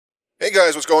Hey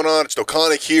guys, what's going on? It's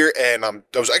Dokkan here, and I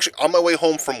was actually on my way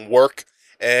home from work,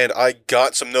 and I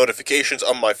got some notifications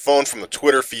on my phone from the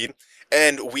Twitter feed,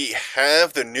 and we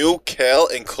have the new Kale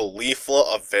and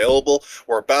Caulifla available.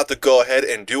 We're about to go ahead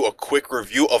and do a quick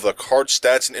review of the card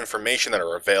stats and information that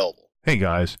are available. Hey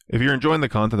guys, if you're enjoying the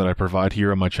content that I provide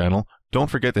here on my channel, don't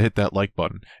forget to hit that like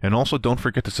button, and also don't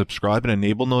forget to subscribe and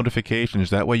enable notifications,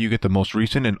 that way you get the most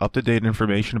recent and up-to-date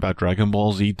information about Dragon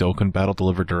Ball Z Dokkan Battle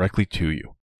delivered directly to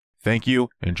you. Thank you,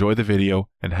 enjoy the video,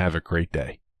 and have a great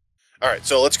day. Alright,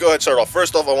 so let's go ahead and start off.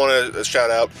 First off, I want to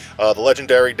shout out the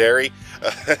legendary Dairy.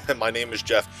 My name is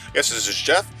Jeff. I guess this is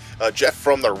Jeff. Jeff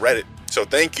from the Reddit. So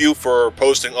thank you for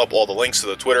posting up all the links to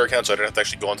the Twitter account, so I didn't have to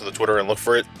actually go onto the Twitter and look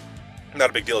for it. Not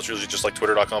a big deal, it's usually just like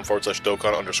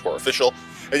twitter.com/Dokkan_official,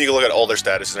 and you can look at all their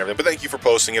status and everything, but thank you for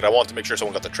posting it. I want to make sure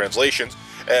someone got the translations,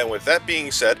 and with that being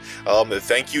said,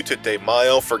 thank you to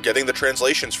Demayo for getting the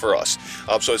translations for us.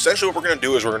 So essentially what we're going to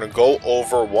do is we're going to go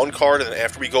over one card, and then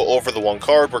after we go over the one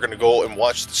card, we're going to go and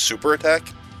watch the super attack,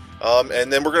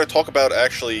 and then we're going to talk about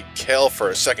actually Kale for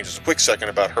a second, just a quick second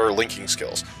about her linking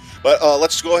skills. But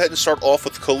let's go ahead and start off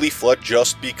with Caulifla,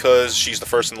 just because she's the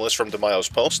first in the list from Demayo's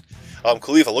post.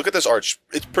 Caulifla, look at this art.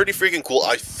 It's pretty freaking cool.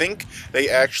 I think they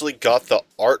actually got the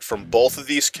art from both of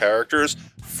these characters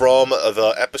from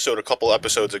the episode a couple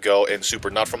episodes ago in Super,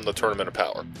 not from the Tournament of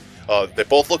Power. They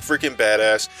both look freaking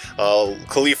badass.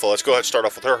 Caulifla, let's go ahead and start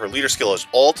off with her. Her leader skill is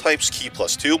all types key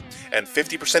 +2 and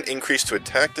 50% increase to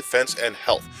attack, defense, and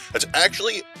health. That's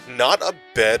actually not a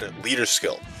bad leader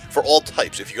skill for all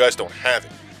types if you guys don't have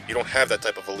it. You don't have that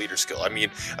type of a leader skill. I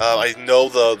mean, I know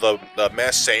the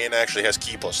Mass Saiyan actually has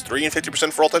key +3 and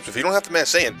 50% for all types. If you don't have the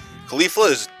Mass Saiyan,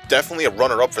 Caulifla is definitely a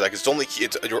runner-up for that, because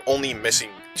you're only missing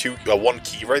one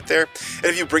key right there. And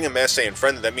if you bring a Mass Saiyan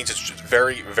friend, that means it's just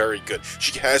very, very good.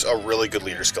 She has a really good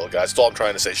leader skill, guys. That's all I'm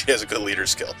trying to say. She has a good leader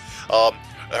skill.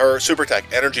 Her super attack,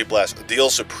 Energy Blast,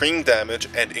 deals supreme damage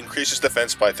and increases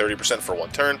defense by 30% for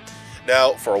one turn.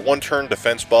 Now, for a one-turn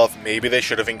defense buff, maybe they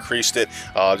should have increased it.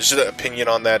 Just an opinion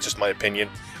on that, just my opinion.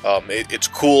 It's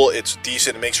cool, it's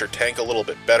decent, it makes her tank a little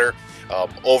bit better.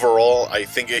 Overall, I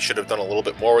think they should have done a little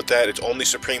bit more with that. It's only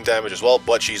supreme damage as well,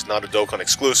 but she's not a Dokkan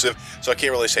exclusive, so I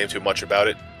can't really say too much about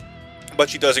it. But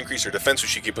she does increase her defense, so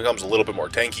she becomes a little bit more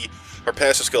tanky. Her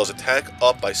passive skill is attack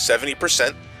up by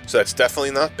 70%. So that's definitely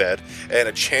not bad. And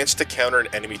a chance to counter an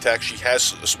enemy attack. She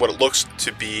has what it looks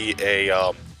to be a...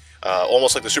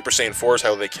 almost like the Super Saiyan 4 is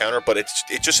how they counter, but it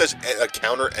just says a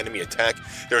counter enemy attack.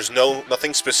 There's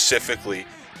nothing specifically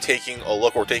taking a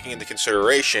look or taking into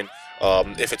consideration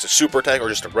if it's a super attack or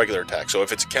just a regular attack. So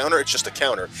if it's a counter, it's just a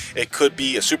counter. It could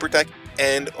be a super attack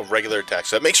and a regular attack.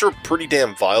 So that makes her pretty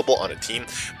damn viable on a team,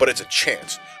 but it's a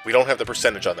chance. We don't have the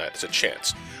percentage on that. It's a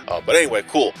chance. But anyway,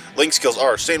 cool. Link skills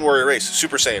are Saiyan Warrior Race,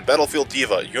 Super Saiyan, Battlefield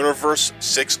Diva, Universe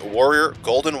 6 Warrior,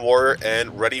 Golden Warrior,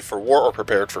 and Ready for War or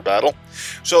Prepared for Battle.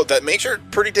 So that makes her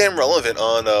pretty damn relevant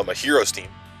on a Heroes team.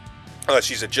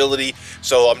 She's Agility,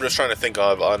 so I'm just trying to think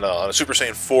of on a Super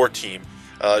Saiyan 4 team.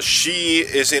 She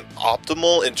isn't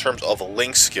optimal in terms of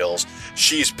link skills.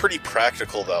 She's pretty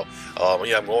practical though.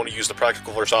 Yeah, I'm going to use the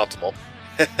practical versus optimal.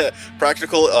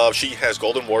 Practical, she has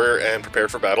Golden Warrior and Prepared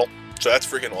for Battle, so that's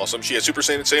freaking awesome. She has Super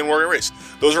Saiyan and Saiyan Warrior Race.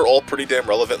 Those are all pretty damn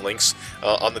relevant links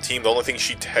on the team. The only thing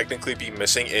she'd technically be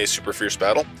missing is Super Fierce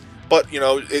Battle, but, you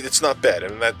know, it's not bad.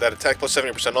 And that attack plus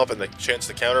 70% up and the chance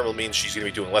to counter will mean she's going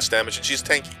to be doing less damage, and she's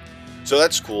tanky. So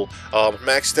that's cool.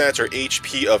 Max stats are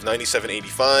HP of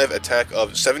 9785, attack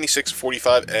of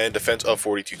 7645, and defense of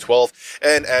 4212.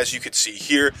 And as you can see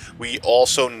here, we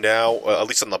also now, at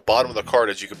least on the bottom of the card,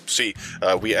 as you can see,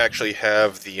 we actually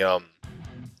have the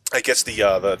I guess the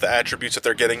attributes that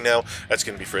they're getting now. That's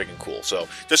going to be freaking cool. So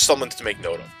just something to make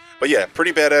note of. But yeah,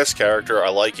 pretty badass character. I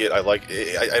like it.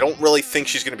 I don't really think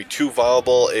she's going to be too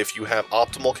viable if you have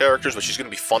optimal characters, but she's going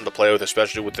to be fun to play with,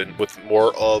 especially with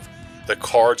more of the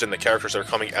cards and the characters that are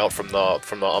coming out from the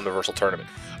Omniversal Tournament.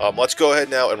 Let's go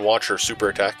ahead now and watch her super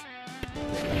attack.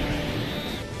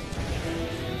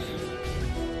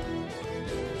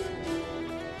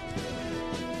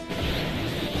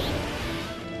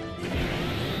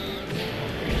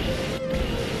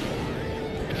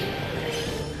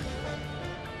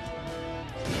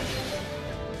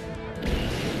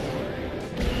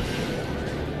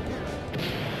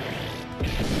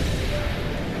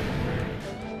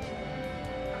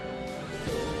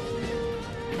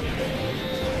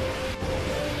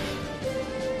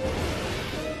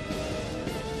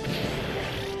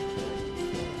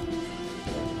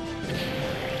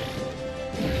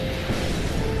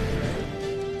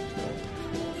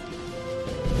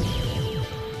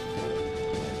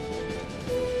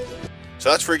 So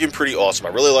that's freaking pretty awesome. I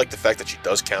really like the fact that she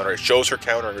does counter. It shows her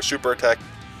countering her super attack.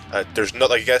 There's no,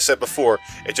 like I said before,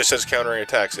 it just says countering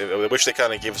attacks. I wish they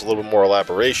kind of gave us a little bit more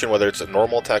elaboration, whether it's a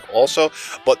normal attack also,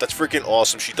 but that's freaking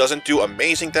awesome. She doesn't do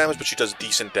amazing damage, but she does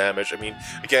decent damage. I mean,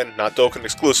 again, not Dokkan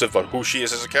exclusive, but who she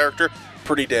is as a character,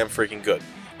 pretty damn freaking good.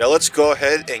 Now let's go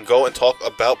ahead and talk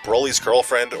about Broly's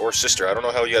girlfriend or sister. I don't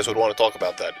know how you guys would want to talk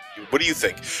about that. What do you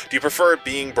think? Do you prefer it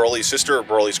being Broly's sister or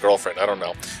Broly's girlfriend? I don't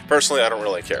know. Personally, I don't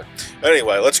really care.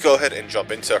 Anyway, let's go ahead and jump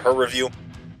into her review.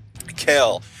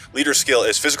 Kale. Leader skill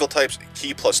is physical types,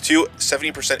 ki +2,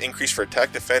 70% increase for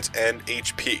attack, defense, and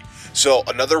HP. So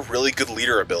another really good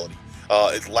leader ability.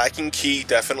 It's lacking ki,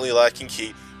 definitely lacking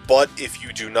ki. But if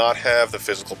you do not have the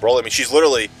physical Broly, I mean, she's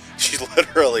literally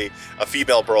a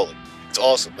female Broly. It's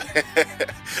awesome.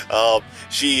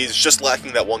 She's just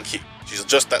lacking that one ki. She's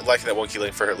just lacking that one ki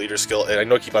lane for her leader skill, and I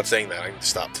know I keep on saying that. I need to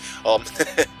stop.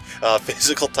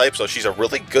 Physical type, so she's a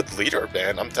really good leader,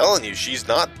 man. I'm telling you, she's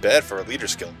not bad for a leader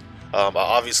skill.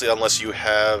 Obviously, unless you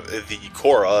have the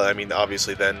Korra, I mean,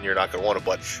 obviously, then you're not going to want it.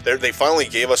 But they finally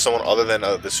gave us someone other than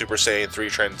the Super Saiyan 3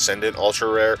 Transcendent Ultra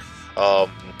Rare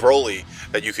Broly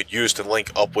that you could use to link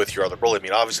up with your other Broly. I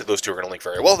mean, obviously, those two are going to link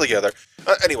very well together.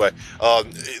 Anyway,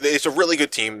 it's a really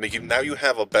good team. Now you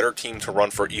have a better team to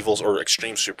run for Evils or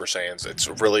Extreme Super Saiyans. It's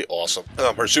really awesome.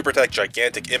 Her Super Attack,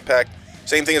 Gigantic Impact,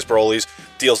 same thing as Broly's,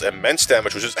 deals immense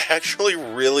damage, which is actually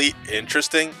really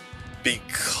interesting.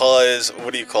 Because,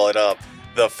 what do you call it,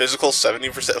 the physical 70%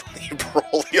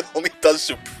 Broly only does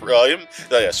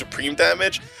supreme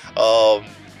damage.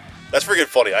 That's freaking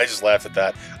funny. I just laughed at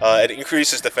that. It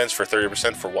increases defense for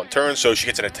 30% for 1 turn, so she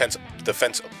gets an intense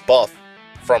defense buff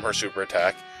from her super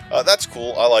attack. That's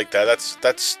cool. I like that.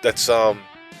 That's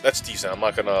decent. I'm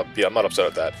not upset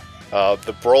at that.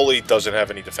 The Broly doesn't have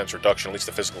any defense reduction, at least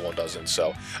the physical one doesn't,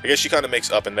 so I guess she kind of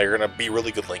makes up, and they're going to be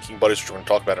really good linking buddies, which we're going to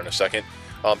talk about in a second.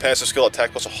 Passive skill,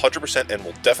 attack plus 100%, and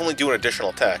will definitely do an additional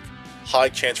attack. High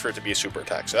chance for it to be a super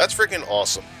attack, so that's freaking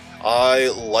awesome. I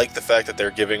like the fact that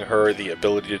they're giving her the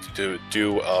ability to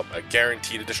do a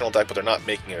guaranteed additional attack, but they're not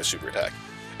making it a super attack.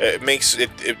 It makes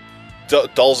it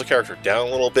dulls the character down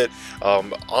a little bit.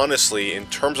 Honestly, in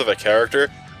terms of a character,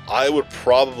 I would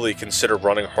probably consider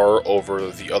running her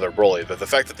over the other Broly. The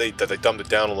fact that they dumbed it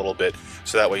down a little bit,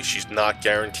 so that way she's not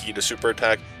guaranteed a super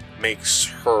attack, makes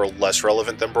her less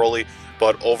relevant than Broly.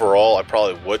 But overall, I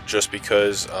probably would, just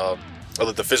because of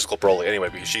the physical Broly anyway,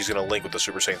 because she's going to link with the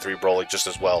Super Saiyan 3 Broly just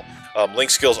as well.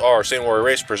 Link skills are Saiyan Warrior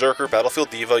Race, Berserker,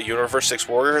 Battlefield Diva, Universe 6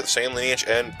 Warrior, the Saiyan Lineage,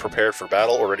 and Prepared for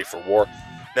Battle or Ready for War.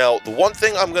 Now, the one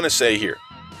thing I'm going to say here,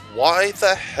 why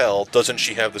the hell doesn't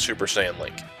she have the Super Saiyan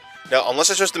link? Now,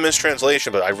 unless it's just a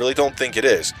mistranslation, but I really don't think it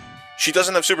is, she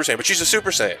doesn't have Super Saiyan, but she's a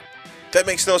Super Saiyan. That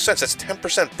makes no sense. That's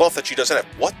 10% buff that she doesn't have.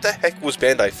 What the heck was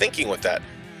Bandai thinking with that?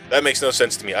 That makes no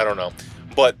sense to me. I don't know.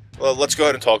 But let's go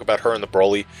ahead and talk about her and the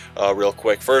Broly real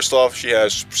quick. First off, she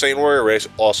has Saiyan Warrior Race,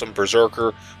 awesome,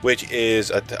 Berserker, which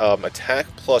is attack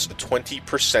plus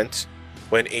 20%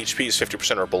 when HP is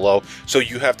 50% or below. So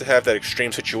you have to have that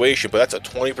extreme situation, but that's a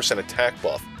 20% attack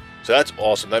buff. So that's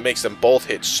awesome. That makes them both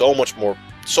hit so much more,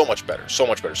 so much better, so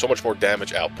much more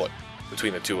damage output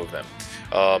between the two of them.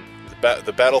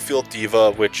 The Battlefield Diva,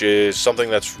 which is something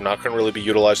that's not going to really be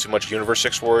utilized too much. Universe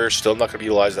 6 Warrior, still not going to be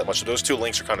utilized that much. So those two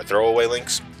links are kind of throwaway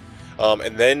links.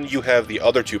 And then you have the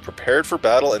other two, Prepared for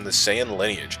Battle and the Saiyan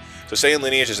Lineage. So Saiyan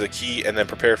Lineage is the key, and then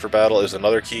Prepared for Battle is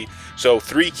another key. So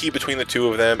 3 key between the two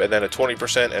of them, and then a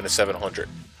 20% and a 700.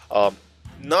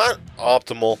 Not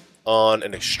optimal on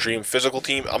an extreme physical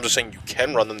team. I'm just saying you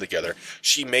can run them together.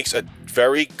 She makes a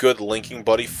very good linking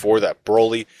buddy for that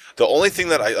Broly. The only thing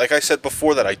that like I said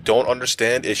before, that I don't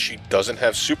understand is she doesn't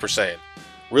have Super Saiyan.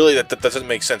 Really, that doesn't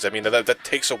make sense. I mean, that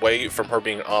takes away from her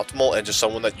being optimal and just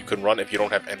someone that you can run if you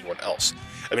don't have anyone else.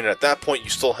 I mean, at that point, you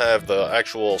still have the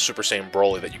actual Super Saiyan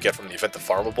Broly that you get from the event, the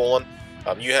farmable one.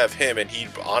 You have him, and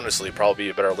he'd honestly probably be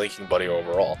a better linking buddy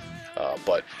overall.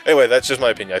 But anyway, that's just my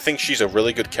opinion. I think she's a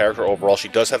really good character overall. She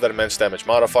does have that immense damage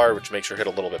modifier, which makes her hit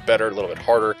a little bit better, a little bit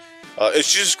harder.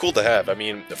 It's just cool to have. I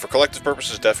mean, for collective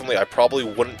purposes, definitely, I probably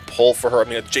wouldn't pull for her. I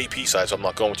mean, at JP side, so I'm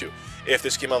not going to. If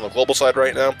this came out on the global side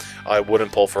right now, I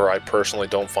wouldn't pull for her. I personally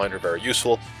don't find her very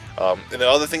useful. And the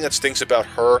other thing that stinks about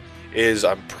her is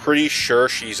I'm pretty sure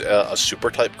she's a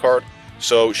super type card,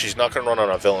 so she's not going to run on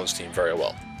a villain's team very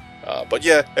well. But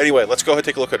yeah, anyway, let's go ahead and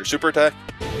take a look at her super attack.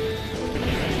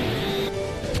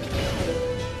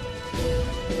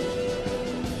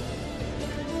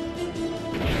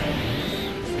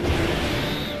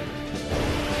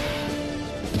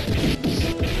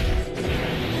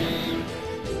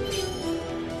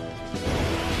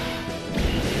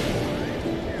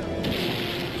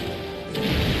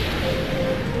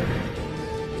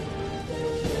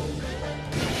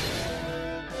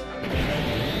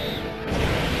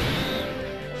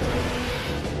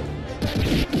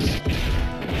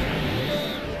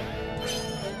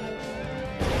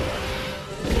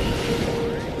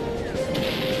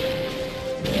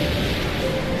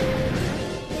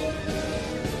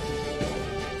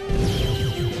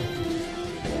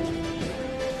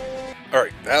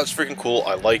 Alright, that's freaking cool.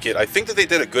 I like it. I think that they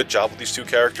did a good job with these two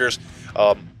characters.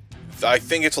 I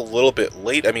think it's a little bit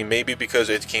late. I mean, maybe because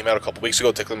it came out a couple weeks ago.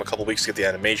 It took them a couple weeks to get the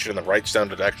animation and the rights down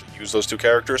to actually use those two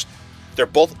characters. They're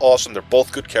both awesome. They're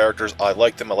both good characters. I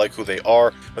like them. I like who they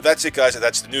are. But that's it, guys.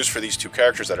 That's the news for these two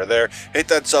characters that are there. Hit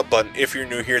that sub button if you're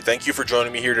new here. Thank you for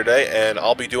joining me here today, and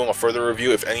I'll be doing a further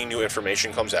review if any new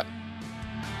information comes out.